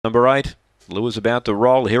Number 8, Lewis about to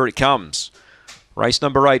roll. Here it comes. Race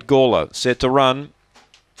number 8, Gawler, set to run.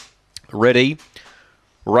 Ready.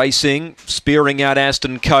 Racing, spearing out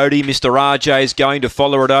Aston Cody. Mr. RJ is going to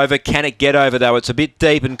follow it over. Can it get over though? It's a bit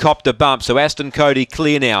deep and copped a bump. So Aston Cody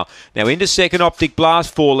clear now. Now into second, Optic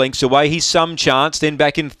Blast, 4 lengths away. He's some chance. Then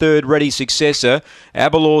back in third, Ready Successor.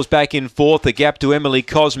 Abalor's back in fourth. The gap to Emily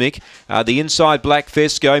Cosmic. The inside Black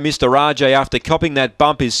Fesco. Mr. RJ after copping that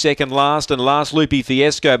bump is second last, and last Loopy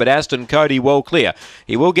Fiesco. But Aston Cody well clear.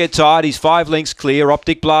 He will get tired. He's 5 lengths clear.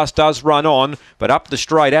 Optic Blast does run on, but up the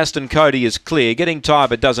straight Aston Cody is clear. Getting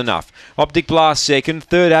tired but does enough. Optic Blast second,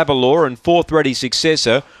 third Abalor, and fourth Ready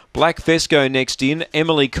Successor. Black Fesco next in,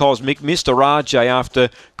 Emily Cosmic. Mr. RJ after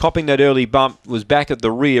copping that early bump was back at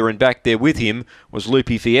the rear, and back there with him was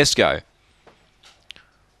Loopy Fiesco.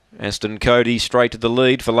 Aston Cody straight to the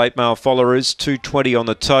lead for late mail followers. 2.20 on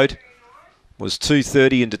the tote, was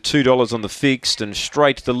 $2.30 into $2 on the fixed, and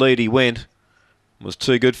straight to the lead he went. Was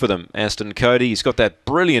too good for them. Aston Cody, he's got that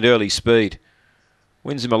brilliant early speed.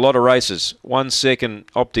 Wins him a lot of races. 1 second,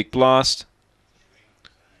 Optic Blast.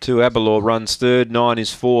 2 Abalor runs third. 9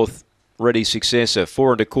 is fourth, Ready Successor.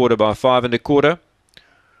 4 1/4 by 5 1/4.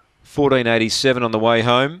 14.87 on the way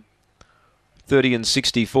home. 30 and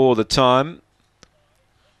 64 the time.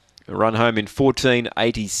 A run home in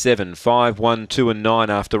 14.87. 5, 1, 2 and 9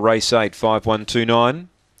 after race 8. 5, 1, 2, 9.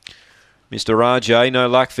 Mr. RJ, no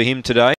luck for him today.